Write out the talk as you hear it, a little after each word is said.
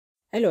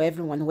Hello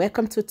everyone,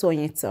 welcome to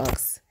Toyeen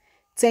Talks.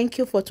 Thank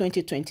you for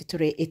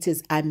 2023. It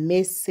is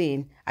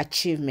amazing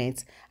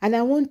achievement, and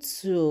I want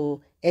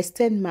to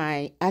extend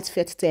my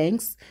heartfelt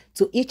thanks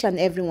to each and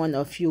every one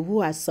of you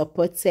who has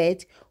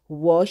supported,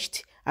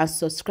 watched, and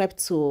subscribed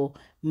to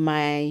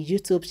my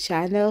YouTube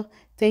channel.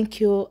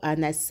 Thank you,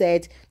 and I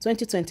said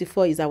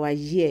 2024 is our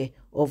year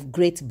of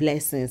great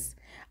blessings.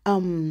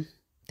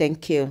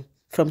 Thank you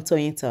from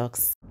Toyeen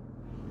Talks.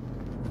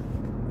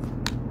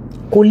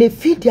 Kò lè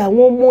feed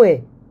àwọn ọmọ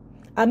ẹ̀.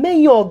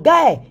 Àmẹ́yìn ọ̀gá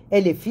ẹ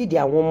lè feed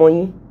àwọn ọmọ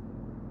yín.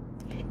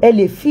 Ẹ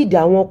lè feed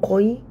àwọn ọkọ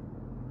yín.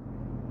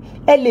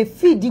 Ẹ lè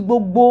feed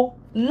gbogbo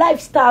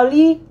lifestyle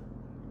yín.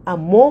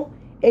 Àmọ́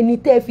ẹni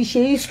tẹ́ fi ṣe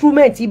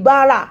instrument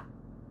bára.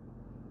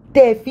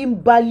 Tẹ́ fi ń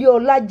balẹ̀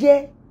ọlá jẹ́.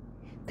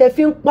 Tẹ́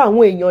fi ń pa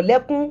àwọn èèyàn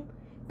lẹ́kún.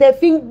 Tẹ́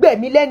fi ń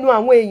gbẹ̀mí lẹ́nu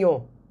àwọn èèyàn.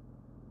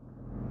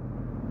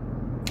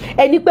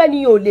 Ẹni pé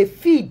ni ò lè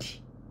feed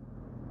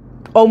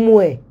ọmọ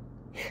ẹ̀.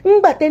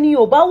 Ńgbà tẹ́ni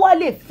ò bá wá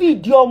lè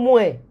feed ọmọ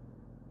ẹ̀.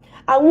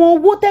 Àwọn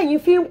owó tẹ́yin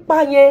fi ń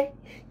pa yẹn,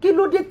 kí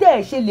ló dé tẹ́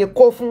ẹ ṣe lè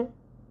kó fún?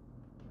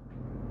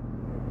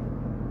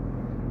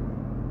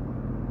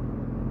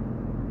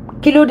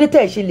 Kí ló dé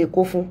tẹ́ ẹ ṣe lè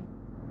kó fún?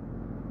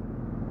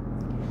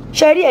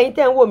 Ṣé rí ẹ̀yin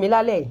tẹ́ ń wò mí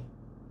lálẹ́ yìí?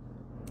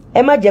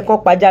 Ẹ má jẹ́ kán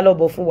pajá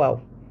lọ́bọ fún wa o.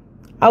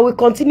 I will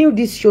continue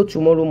this show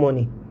tomorrow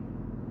morning.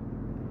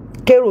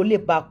 Kérò lè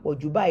bá pọ̀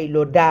jù báyìí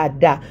lọ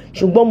dáadáa,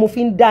 ṣùgbọ́n mo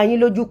fi ń dá yín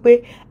lójú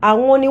pé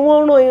àwọn ni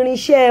wọ́n rán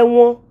irinṣẹ́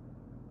wọn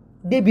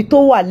débi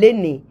tó wà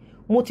lénìí.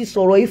 Mo ti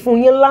sọ̀rọ̀ yìí fún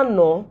yín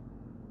lánàá.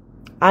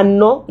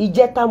 Àná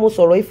ìjẹta mo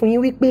sọ̀rọ̀ yìí fún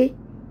yín wípé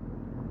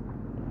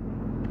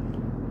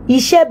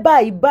iṣẹ́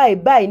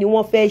báyìí ni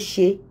wọ́n fẹ́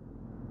ṣe.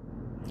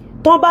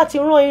 Tọ́n bá ti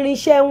rán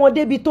irinṣẹ́ wọn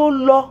débi tó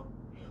lọ,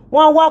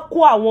 wọ́n á wá kó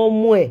àwọn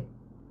ọmọ ẹ̀.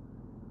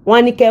 Wọ́n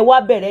á ní kẹ́ wá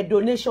bẹ̀rẹ̀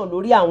donation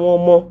lórí àwọn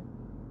ọmọ.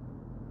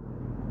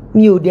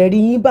 Mi ò dẹ̀ rí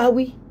yín bá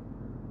wí.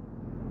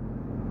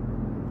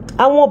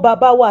 Àwọn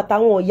bàbá wa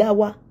àtàwọn ìyá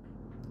wa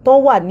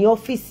tọ́n wà ní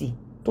ọ́fíìsì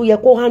tó yẹ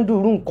kó handle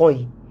irú nǹkan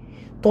yìí.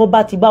 Tọ́n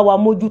bá ti bá wa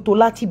mójútó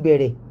láti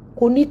bẹ̀rẹ̀,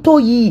 kò ní tó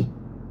yìí.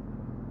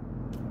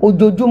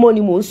 Ojoojúmọ́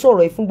ni mò ń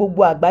sọ̀rọ̀ fún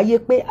gbogbo àgbáyé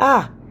pé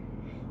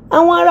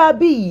àwọn ará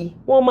bí yìí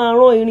wọ́n máa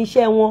rán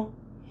irinṣẹ́ wọn.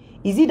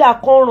 Ìsídà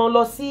kan rán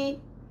lọ sí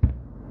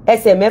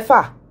ẹsẹ̀ mẹ́fà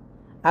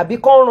àbí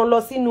kan rán lọ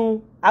sínú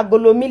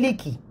agolo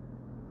mílìkì.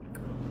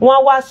 Wọ́n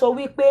á wá sọ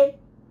wípé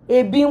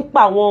ebi ń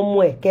pa àwọn ọmọ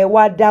ẹ̀ kẹ́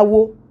wá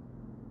dáwó.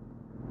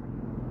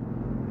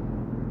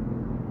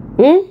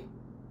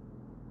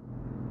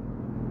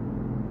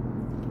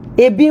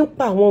 Ebi ń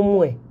pa àwọn ọmọ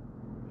ẹ̀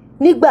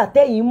nígbà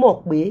tẹ́yin mọ̀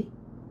pé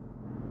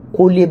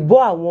kò lè bọ́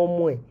àwọn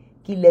ọmọ ẹ̀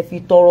kí lẹ fi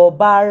tọrọ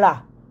báárà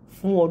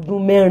fún ọdún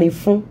 4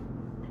 fún.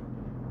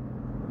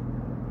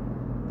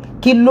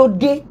 Kí ló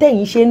dé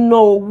tẹ́yin ṣe ná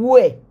owó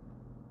ẹ̀?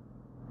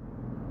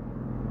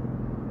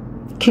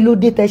 Kí ló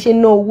dé tẹ́ ṣe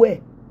ná owó ẹ̀?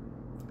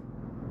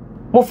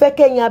 Mo fẹ́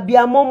kẹ́yin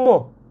Abiyamo mọ̀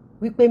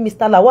wípé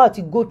Mr. Lawal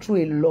ti go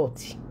through a lot.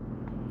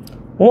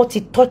 Wọ́n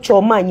ti torture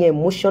ọmọ yẹn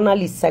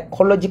emotionally,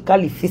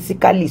 psychologically,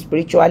 physically,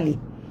 spiritually.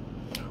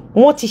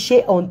 Wọ́n ti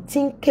ṣe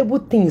unthinkable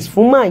things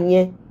fún máa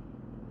yẹn.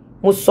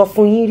 Mo sọ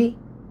fún yín rí.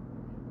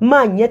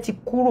 Máa yẹn ti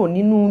kúrò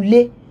nínú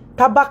ilé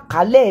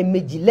tábàkà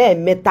lẹ́ẹ̀mejì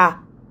lẹ́ẹ̀mẹ́ta.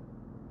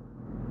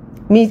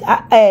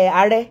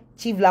 Ààrẹ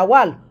Chief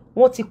Lawal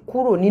wọ́n ti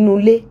kúrò nínú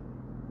ilé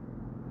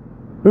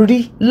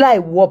rí láì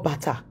wọ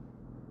bàtà.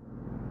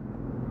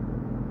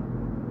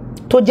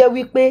 Tó jẹ́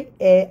wípé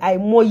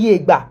àìmọye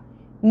ìgbà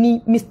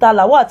ni Mr.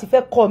 Lawal ti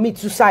fẹ́ commit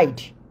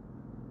suicide.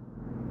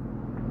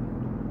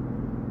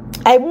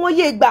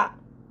 Àìmọye ìgbà.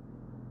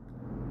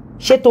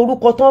 Ṣé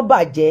torúkọ tán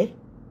bàjẹ́?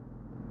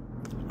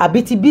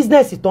 Àbí ti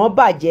business tán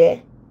bàjẹ́?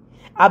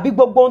 Àbí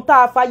gbogbo ohun tá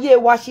a fayé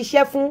wa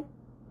ṣiṣẹ́ fún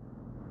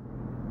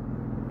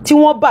tí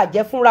wọ́n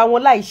bàjẹ́ fúnra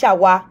wọn láì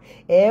ṣàwa?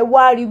 Ẹ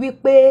wá rí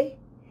wípé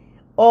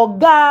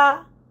ọ̀gá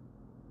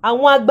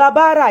àwọn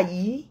agbábára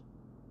yìí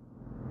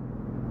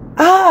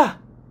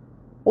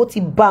ó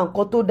ti bà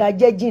nǹkan tó da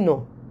jẹ́ jìnnà.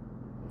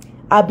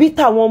 Àbí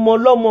tàwọn ọmọ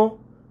ọlọ́mọ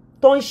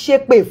tó ń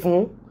ṣépè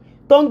fún,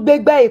 tó ń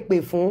gbégbá èpè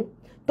fún,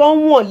 tó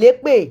ń wọ̀n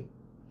lépè,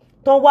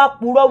 tó ń wá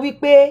purọ́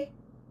wípé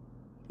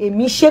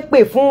èmi ṣépè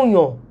fún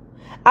yàn.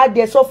 A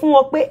dẹ̀ sọ fún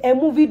wọn pé ẹ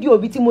mú fídíò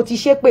bí tí mo ti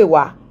ṣépè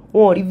wá.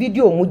 Wọn ò rí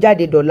fídíò mú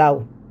jáde dọ̀la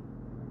o.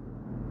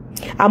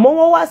 Àmọ́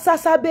wọ́n wá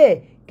sásá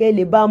bẹ́ẹ̀ kẹ́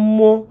lè bá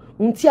mọ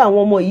ohun tí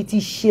àwọn ọmọ yìí ti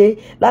ṣe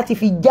láti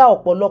fi já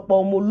ọ̀pọ̀lọpọ̀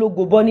ọmọ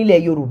ológo bọ́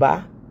nílẹ̀ Yorùbá.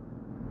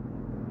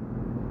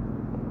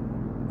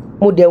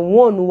 Mo dẹ̀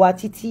wọ́n wa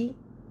títí.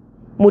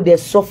 Mo dẹ̀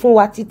sọ fún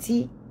wa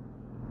títí.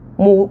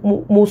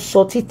 Mo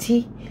sọ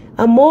títí.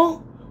 Àmọ́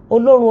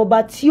Ọlọ́run ọba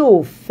tí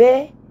ò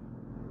fẹ́,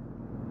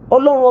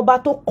 Ọlọ́run ọba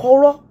tó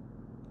kọ́rọ́,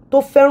 tó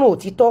fẹ́ràn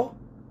òtítọ́.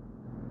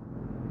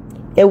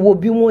 Ẹ wo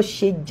bí wọ́n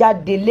ṣe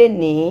jáde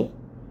lénìí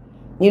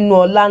nínú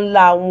ọlá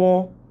ńlá wọn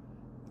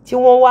tí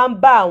wọ́n wá ń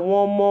bá àwọn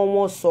ọmọ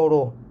wọn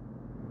sọ̀rọ̀.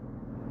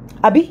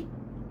 Àbí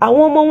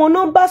àwọn ọmọ wọn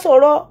náà ń bá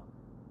sọ̀rọ̀.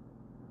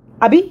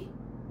 Àbí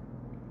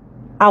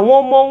àwọn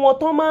ọmọ wọn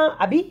tán máa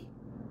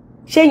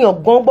ṣéyàn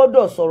gan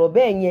gbọ́dọ̀ sọ̀rọ̀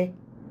bẹ́ẹ̀ yẹn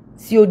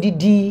sí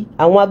odidi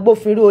àwọn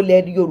agbófinró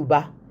ilẹ̀ Yorùbá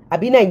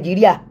àbí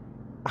Nàìjíríà.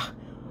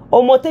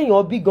 ọmọ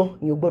téèyàn bí gan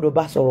èèyàn gbọ́dọ̀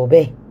bá sọ̀rọ̀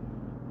bẹ́ẹ̀.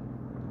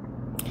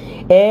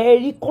 Ẹ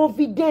rí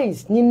confidence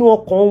nínú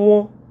ọkàn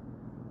wọn,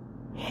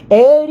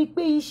 ẹ rí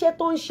pé iṣẹ́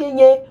tó ń ṣe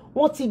yẹn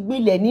wọ́n ti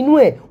gbilẹ̀ nínú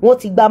ẹ̀, wọ́n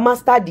ti gba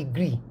master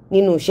degree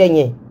nínú iṣẹ́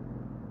yẹn.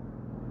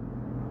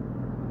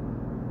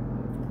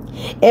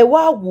 Ẹ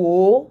wá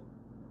wò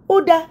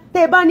ó dá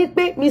tẹ́ bá ní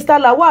pé Mr.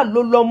 Lawal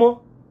ló lọ́mọ,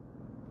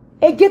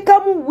 ẹ jẹ́ ká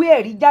mú ìwé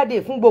ẹ̀rí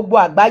jáde fún gbogbo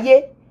àgbáyé.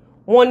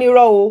 Wọ́n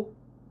nírọ́ o,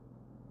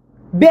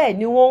 bẹ́ẹ̀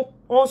ni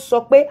wọ́n sọ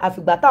pé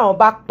àfìgbà táwọn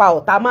bá pa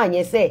ọ̀tá máa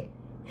yẹn sẹ̀,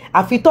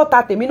 àfi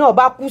tọ́ta tèmi náà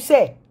bá kú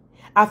sẹ̀,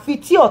 àfi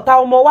tí ọ̀tá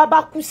ọmọ wa bá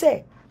kú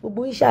sẹ̀.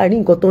 Gbogbo yín ṣáà rí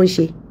nǹkan tó ń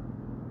ṣe.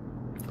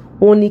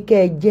 Wọ́n ní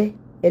kẹ́ ẹ jẹ́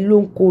ẹ ló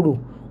ń korò,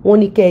 wọ́n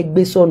ní kẹ́ ẹ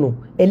gbé sọnù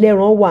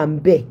ẹlẹ́ran wà ń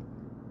bẹ̀.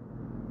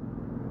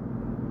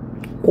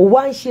 Kò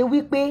wá ń ṣe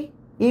wípé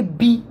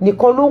ebi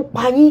nìkan ló ń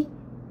pa yín.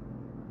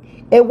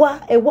 Ẹ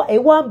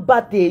wá ń bà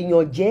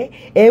tèèyàn jẹ́,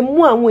 ẹ mú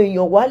àwọn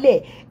èèyàn wálẹ̀,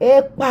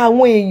 ẹ pa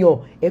àwọn èèyàn,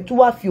 ẹ tún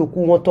wá fi òkú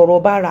wọn tọrọ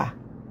bárà.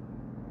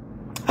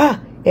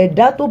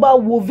 Ẹ̀dá tó bá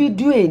wo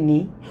fídíò èní,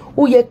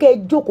 ó yẹ kẹ́ ẹ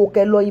jókòó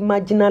kẹ́ lọ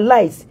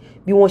imaginalize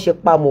bí wọ́n ṣe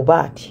pa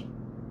Mohbad.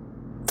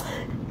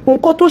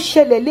 Nǹkan tó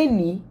ṣẹlẹ̀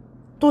lénìí,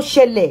 tó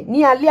ṣẹlẹ̀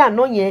ní alẹ́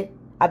àná yẹn,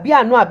 àbí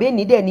àná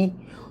àbẹ́ni dẹ̀ ni,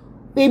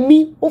 èmi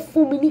ó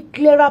fún mi ní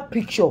clearer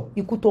picture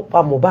ikú tó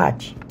pa Mohbad.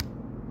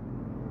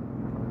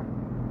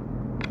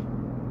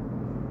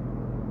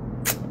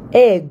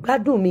 Ẹ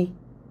gbádùn mi,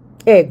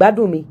 ẹ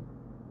gbádùn mi.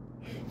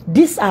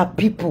 These are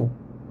people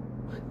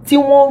tí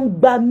wọ́n ń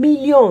gba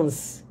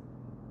millions,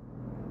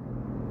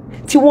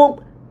 tí wọ́n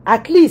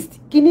at least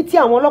kíní tí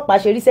àwọn ọlọ́pàá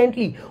ṣe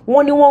recently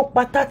wọ́n ní wọ́n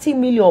pa 30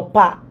 million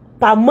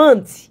per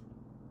month.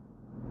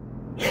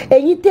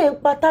 Ẹ̀yin tẹ́ ń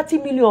pa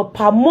 30 million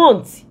per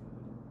month,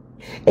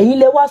 ẹ̀yin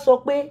lẹ wá sọ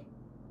pé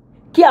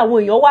kí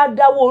àwọn èèyàn wá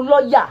dáwó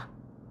lọ́yà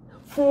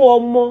fún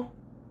ọmọ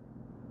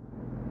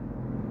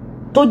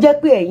tó jẹ́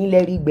pé ẹ̀yin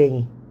lẹ rí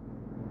gbẹ̀yìn.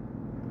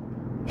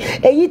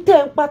 Ẹ̀yin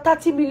tẹ́ ń pa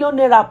 30 million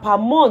naira per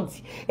month,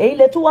 ẹ̀yin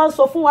lẹ tún wá ń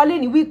sọ fún wa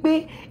lẹ́ni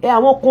wípé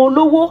àwọn kan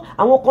olówó,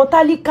 àwọn kan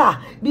tálíkà,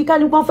 bí ká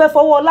ní wọ́n fẹ́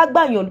fọwọ́ ọlá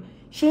gbàyàn.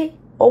 Ṣé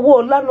ọwọ́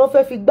ọlá náà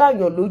fẹ́ fi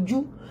gbàyàn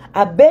lójú?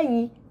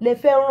 Àbẹ́yìn lẹ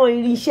fẹ́ rán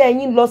irinṣẹ́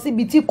yín lọ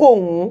síbi tí kò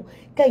wọ́n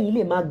kẹ́yìn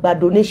lè máa gba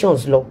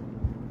donations lọ.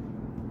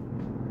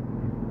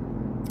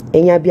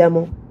 Ẹ̀yin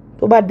abiyamọ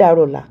tó bá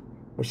dàrọ̀ la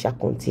ó ṣá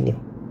continue.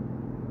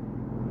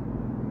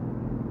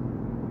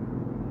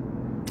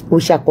 Ó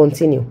ṣá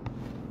continue.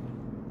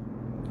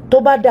 Tó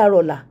bá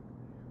dàrọ̀ la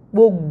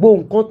gbogbo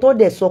nǹkan tó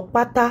dẹ̀ sọ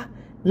pátá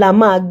la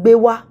máa gbé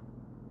wá,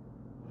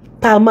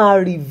 tá máa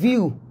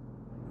review,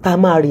 tá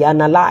máa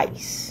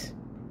reanalyze.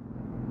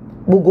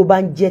 Gbogbo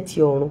bá ń jẹ́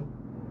ti ọ̀run,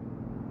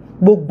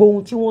 gbogbo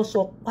ohun tí wọ́n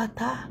sọ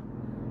pátá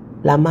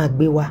la máa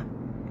gbé wá,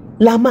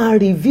 la máa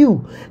review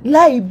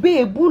láì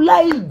béèbú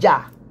láì jà.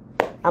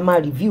 A máa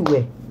review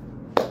ẹ̀,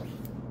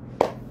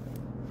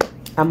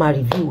 a máa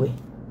review ẹ̀.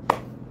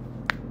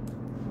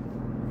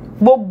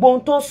 Gbogbo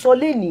ohun tó sọ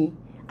lénìí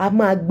a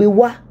máa gbé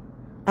wá,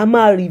 a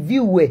máa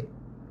review ẹ̀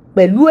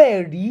pẹ̀lú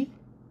ẹ̀rí.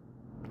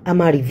 A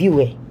máa review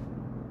ẹ̀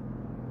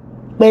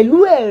pẹ̀lú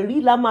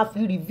ẹ̀rí, la máa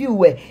fi review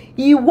ẹ̀.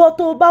 Ìwọ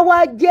tó bá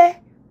wá jẹ́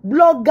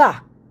blogger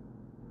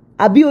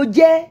àbí o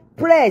jẹ́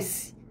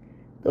press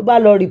tó bá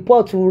lọ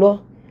report rọ,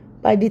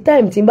 by the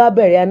time tí n bá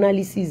bẹ̀rẹ̀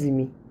analysis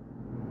mi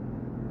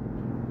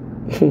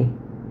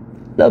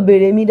lọ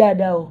bèrè mi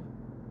dáadáa o.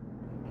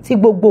 Tí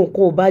gbogbo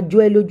nǹkan ò bá jó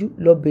ẹ lójú,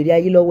 lọ bèrè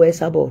ayé lọ́wọ́ ẹ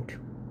sábọ̀dù.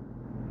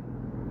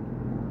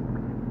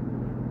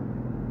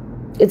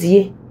 Ó ti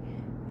yé,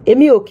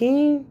 èmi ò kí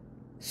ń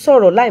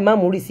sọ̀rọ̀ láì má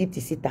mú receipt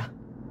síta.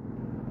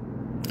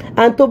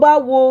 And tó bá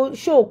wo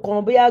show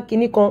kan bóyá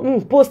kinní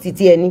kan post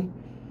ti ẹni,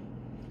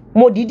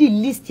 mo dìídì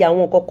list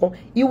àwọn kankan.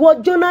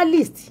 Ìwọ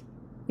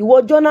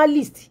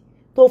journalist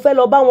tó fẹ́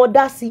lọ bá wọn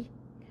dá sí,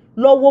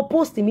 lọ wo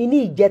post mi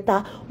ní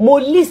ìjẹta. Mo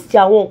list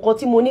àwọn nǹkan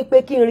tí mo ní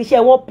pé kí n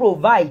ríṣẹ́ wọn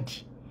provide.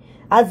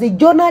 As a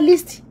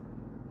journalist,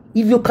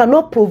 if you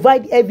cannot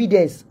provide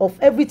evidence of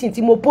everything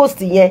tí mo post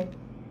yẹn,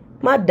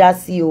 má dá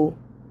sí o.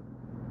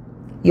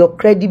 Your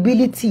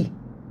credibility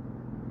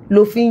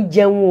ló fi ń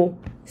jẹun o.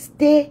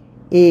 Stay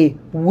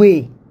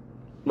away.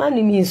 Má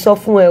ní mi sọ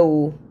fún ẹ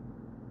o.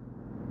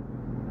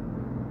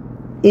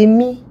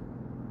 Èmi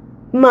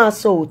máa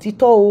sọ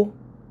òtítọ́ o.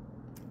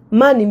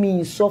 Má ní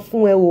mi sọ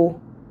fún ẹ o.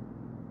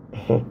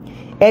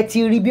 Ẹ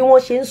ti rí bí wọ́n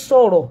ṣe ń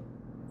sọ̀rọ̀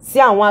sí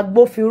àwọn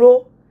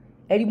agbófinró,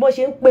 ẹ rí bọ́n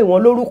ṣe ń pè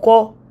wọ́n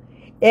lórúkọ,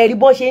 ẹ rí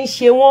bọ́n ṣe ń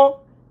ṣe wọ́n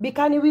bí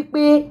ká ní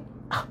wípé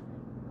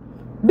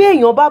bí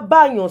èèyàn bá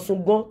báyàn sùn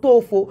gan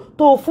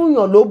tó fún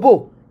yàn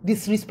lóbò,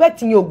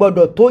 disrespect yín ò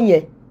gbọ́dọ̀ tó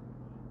yẹn.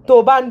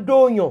 Tó bá ń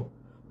dóyàn,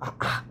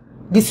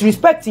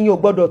 disrespect yín ò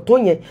gbọ́dọ̀ tó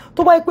yẹn.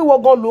 Tó bá yẹ pé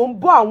wọ́n gan ló ń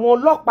bọ́ àwọn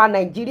ọlọ́pàá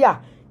Nàìjíríà,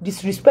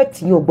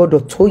 disrespect yín ò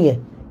gbọ́dọ̀ tó yẹn.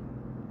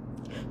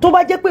 Tó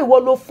bá jẹ́ pé ìwọ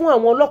ló fún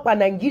àwọn ọlọ́pàá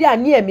Nàìjíríà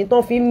ní ẹ̀mí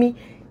tán fi ń mí,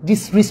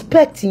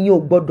 disrespect yín ò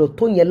gbọ́dọ̀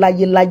tó yẹn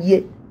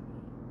láyéláyé.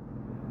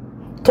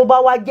 Tó bá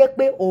wá jẹ́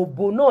pé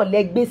òbò náà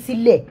lẹ gbé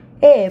sílẹ̀,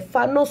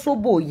 faná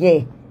sóbò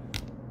yẹn.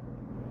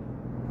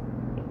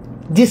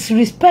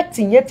 Disrespect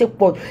yẹn ti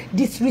pọ̀.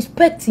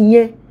 Disrespect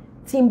yẹn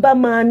tí n bá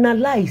máa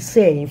analyse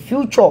in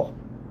future,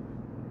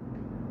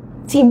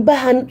 tí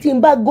n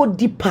bá go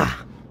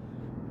deeper,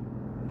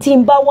 tí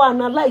n bá wá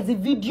analyze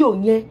video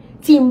yẹn,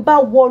 tí n bá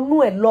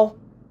wọnú ẹ̀ lọ,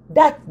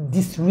 that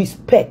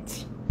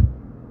disrespect.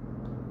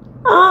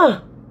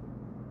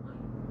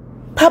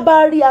 Tá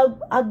bá rí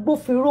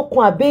agbófinró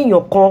kan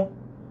àbẹ́yàn kan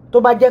tó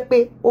bá jẹ́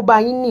pé ó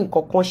bá yín ní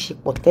nǹkan kan ṣe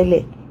pọ̀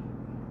tẹ́lẹ̀,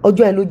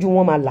 ọjọ́ ẹ̀ lójú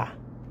wọn máa là.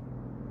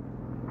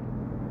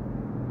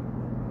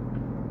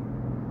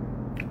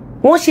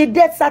 Wọ́n ṣe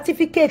death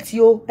certificate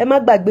o, ẹ má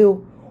gbàgbé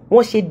o,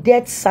 wọ́n ṣe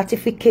death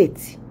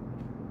certificate.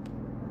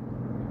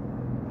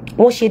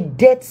 Wọ́n ṣe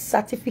death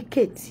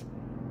certificate.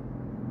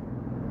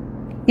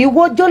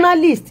 Ìwọ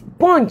journalist,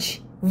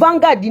 Punch,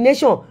 Vanguard, The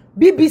Nation,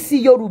 BBC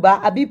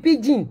Yorùbá àbí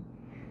Pidgin,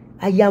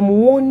 I am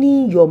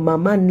warning your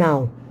mama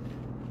now.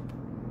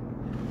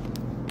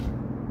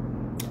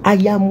 I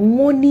am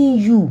warning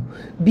you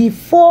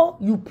before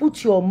you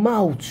put your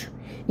mouth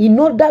in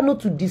order not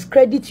to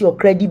discredit your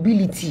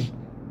credibility.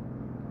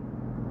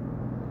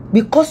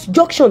 Because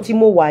junction tí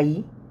mo wà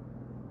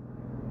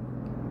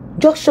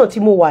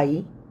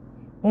yìí,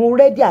 mo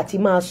ready àti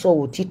máa sọ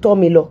òtítọ́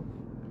mi lọ.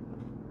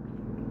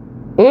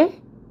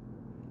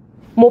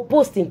 Mo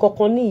post nǹkan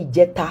kan ní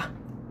ìjẹta.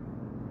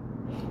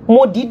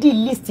 Mo dìídì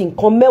list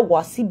nǹkan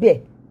 10 síbẹ̀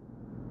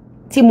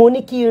tí mo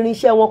ní kí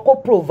irinṣẹ́ wọn kó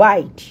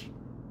provide.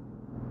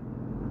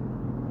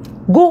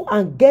 Go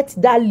and get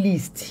that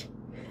list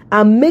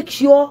and make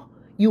sure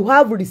you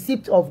have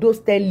receipt of those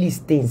 10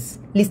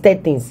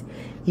 listed things.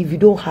 If you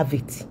don't have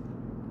it,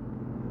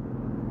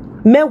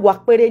 10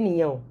 péré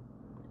nìyẹn,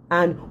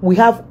 and we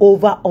have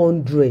over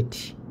 100.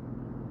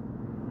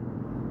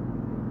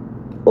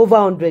 Over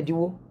 100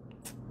 wo?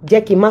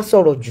 Jẹ́ kí n má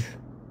sọ̀rọ̀ jù.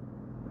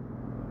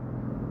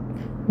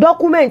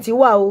 Document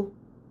wà o.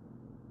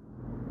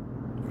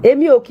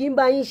 Èmi ò kí ń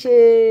bá yín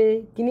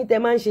ṣe kíní tẹ́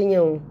máa ń ṣe yẹn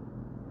o.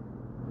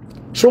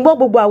 Ṣùgbọ́n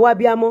gbogbo àwa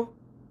abiyamọ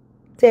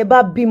tẹ́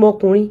bá bímọ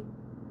ọkùnrin,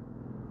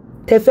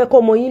 tẹ́ fẹ́ kọ́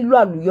ọmọ yín lọ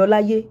àlùyọ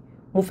láyé,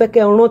 mo fẹ́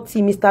kẹ́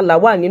rántí Mr.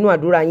 Lawal nínú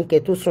àdúrà yín kẹ́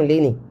tó sùn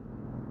léni.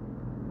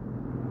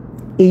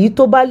 Èyí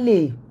tó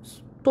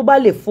bá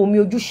lè fomi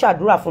ojú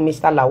ṣàdúrà fún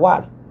Mr.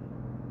 Lawal.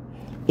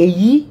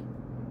 Èyí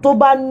tó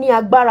bá ní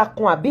agbára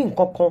kan àbí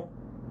nǹkan kan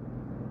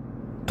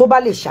tó bá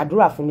lè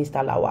ṣàdúrà fún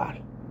Mr. Lawal.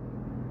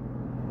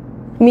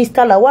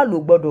 Mr. Lawal ló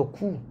gbọ́dọ̀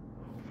kú.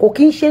 Kò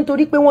kí ń ṣe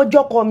nítorí pé wọ́n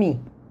jọ́kọ mi.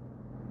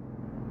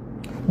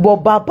 Bọ̀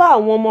bàbá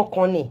àwọn ọmọ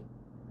kan ni.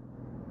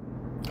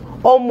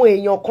 Ọmọ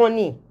èèyàn kan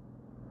ni.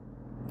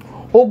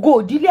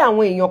 Ògo ìdílé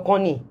àwọn èèyàn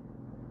kan ni.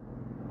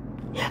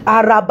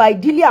 Àràbà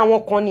ìdílé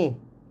àwọn kan ni.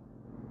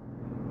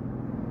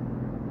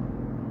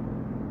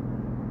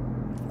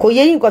 Kò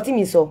yé yín nǹkan tí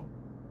mi sọ.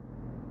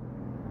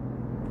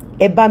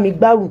 Ẹ bá mi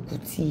gbárùkù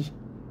ti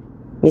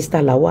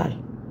Mr. Lawal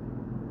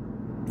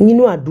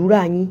nínú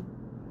àdúrà yín,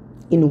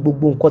 inú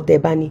gbogbo nǹkan tẹ́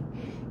bá ní.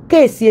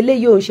 Kéèsì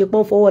eléyìí ò ń ṣe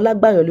pọ́n fọwọ́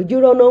lágbàyàn lójú,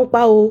 rọ́nà ń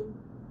pa o.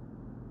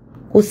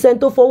 Kò sẹ́ni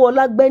tó fọwọ́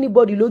lágbẹ́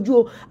anybody lójú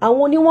o.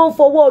 Àwọn ni wọ́n ń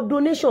fọwọ́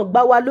donation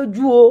gbá wa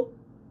lójú o.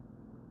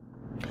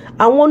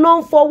 Àwọn náà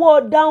ń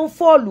fọwọ́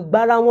downfall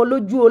gbára wọn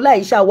lójú o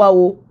láì ṣàwá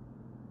o.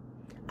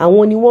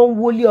 Àwọn ni wọ́n ń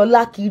wọlé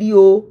ọlá kiri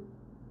o.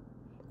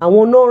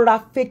 Àwọn náà ń ra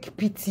fake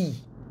pity.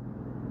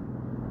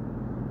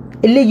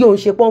 Eléyìí ò ń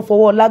ṣe pọ́n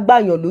fọwọ́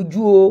lágbàyàn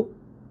lójú o.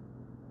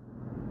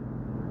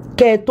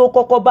 Kẹ́ tó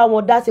kọ́kọ́ bá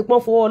wọn dá sí pọ́n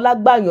fọwọ́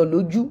lágbàyàn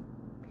lójú.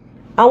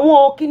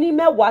 Àwọn kíní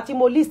 10 tí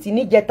mo list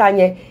níjẹta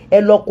yẹn,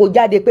 ẹ lọ kó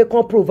jáde pé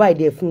kán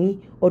provide ẹ̀ fún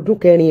ọdún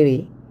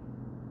 4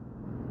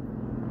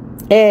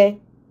 rèé.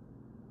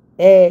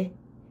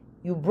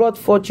 You brought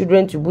 4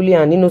 children to bully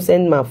an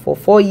innocent man for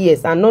 4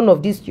 years and none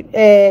of these you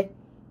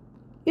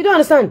don't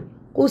understand?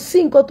 Kò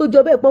sí nǹkan tó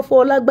jọ bẹ́ẹ̀ pọ́n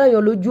fọwọ́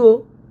lágbàyàn lójú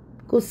o.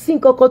 Kò sí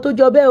nǹkan kan tó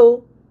jọ bẹ́ẹ̀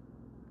o.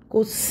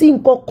 Kò sí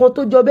nǹkan kan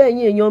tó jọ bẹ́ẹ̀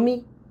yín èèyàn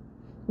mi.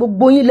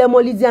 Gbogbo yín lẹ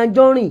mọ̀ Lizzy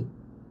Anjorin.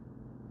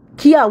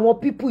 Kí àwọn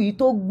people yìí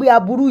tó gbé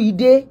aburú yìí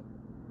dé,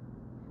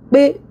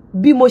 pé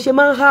bí mo ṣe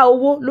máa ń há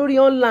owó lórí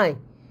online,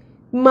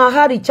 máa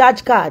há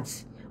recharge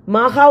cards,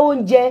 máa há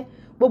oúnjẹ,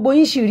 gbogbo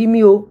yín sì rí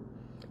mi o.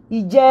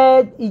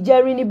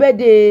 Ìjẹrin ní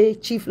birthday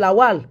Chief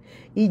Lawal,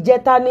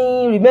 ìjẹta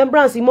ní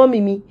remembrance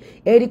mọ́mì mi.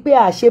 Ẹ rí pé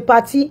àṣe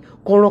party,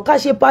 kọ̀ràn ká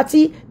ṣe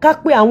party, ká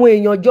pé àwọn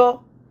èèyàn jọ.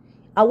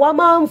 Àwa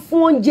máa ń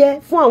fún oúnjẹ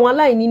fún àwọn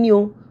aláìní ni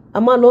o. A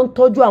máa lọ ń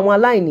tọ́jú àwọn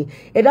aláìní.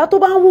 Ẹ̀dá tó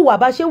bá ń hùwà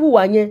bá ṣe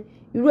hùwà yẹn,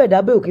 irú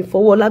ẹ̀dá bẹ́ẹ̀ ò kí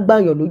fọwọ́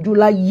lágbàyàn lójú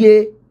láyé.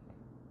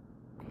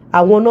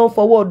 Àwọn náà ń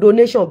fọwọ́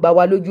donation gbá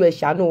wa lójú, ẹ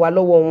ṣàánú wa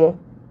lọ́wọ́ wọn.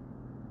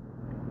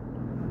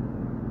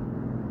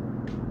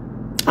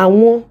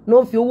 Àwọn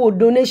náà fi owó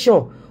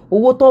donation,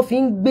 owó tán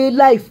fi ń gbé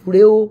life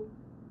rẹ̀ o.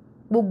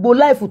 Gbogbo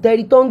life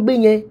tẹ́rí tán ń gbé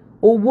yẹn,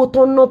 owó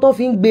tán ná tán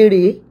fi ń gbé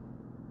rèé.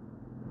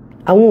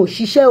 Àwọn ò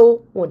ṣiṣẹ́ o,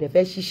 wọn ò dẹ̀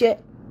fẹ́ ṣiṣẹ́.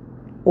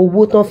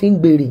 Owó tán fi ń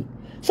gbé rèé.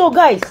 So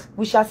guys,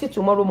 we shall see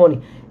tomorrow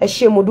morning. Ẹ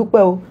ṣé mo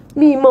dúpẹ́ o.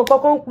 Mi mọ̀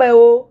kankan pẹ́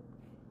o.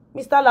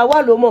 Mr.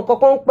 Lawal ló mọ̀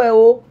kankan pẹ́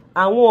o.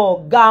 Àwọn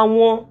ọ̀gá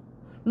wọn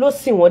ló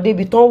sìn wọ́n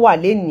débi tán wà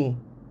lénìí.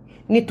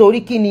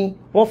 Nítorí kíni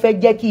wọ́n fẹ́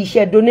jẹ́ kí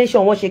iṣẹ́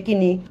donation wọ́n ṣe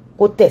kíni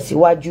kó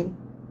tẹ̀síwájú.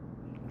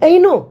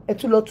 Ẹ̀yin náà ẹ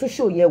tún lọ tún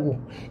show yẹn wò.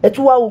 Ẹ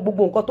tún wá wo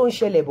gbogbo nǹkan tó ń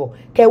ṣẹlẹ̀ bọ̀.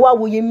 Kẹ́ wá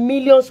wo iye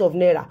millions of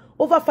naira,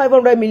 over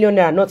 500 million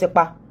naira náà ti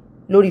pa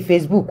lórí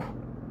Facebook,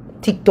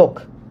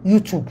 TikTok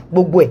YouTube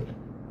gbogbo ẹ̀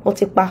wọ́n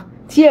ti pa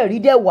tí ẹ̀rí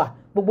dẹ̀ wà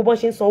gbogbo bọ́n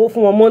ṣe ń sanwó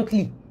fún wọn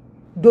monthly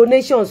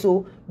donations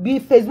o bí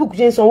Facebook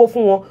ṣe ń sanwó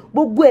fún wọn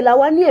gbogbo ẹ̀ la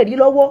wá ní ẹ̀rí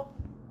lọ́wọ́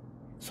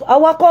so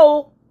àwa kọ́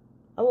o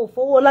àwọn ò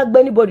fowó lágbẹ́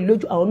anybody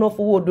lójú àwọn náà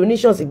fowó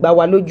donations gbà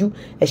wá lójú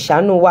ẹ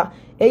ṣàánú wa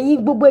ẹ̀yin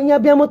gbogbo ẹ̀yin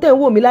abiyamọ tẹ́ ń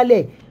wò mí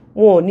lálẹ́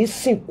wọn ò ní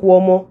sìnkú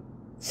ọmọ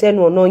sẹ́nu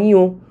ọ̀nà yín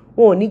o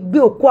wọn ò ní gbé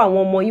òkú àwọn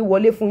ọmọ yín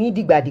wọlé fún yín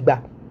dìgbàdìgbà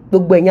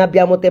gbogbo ẹ̀yin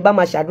abiyamọ tẹ́ bá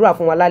máa ṣàdúrà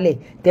fún wa lálẹ́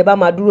tẹ́ bá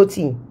máa dúró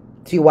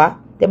tì wá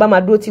tẹ́ bá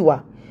máa dúró tì wá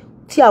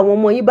tí àwọn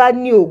ọmọ yín bá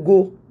ní ògo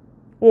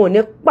wọn ò ní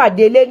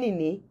pàdé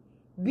lẹ́nìní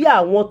bí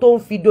àwọn tó ń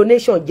fi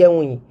donation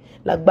jẹun yìí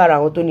lágbára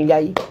àwọn tó nílé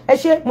ayé ẹ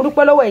ṣé mo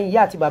dúpẹ́ lọ́wọ́ ẹ̀yin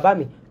ìyá àti bàbá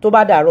mi tó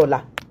bá dàárọ̀ la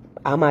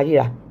a máa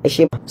ríra ẹ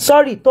ṣé mà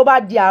sorry tó bá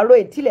di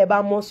àárọ̀ tílẹ̀ bá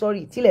mọ́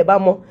sorry tílẹ̀ bá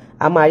mọ́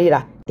a máa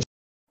ríra.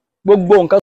 gbogbo nǹkan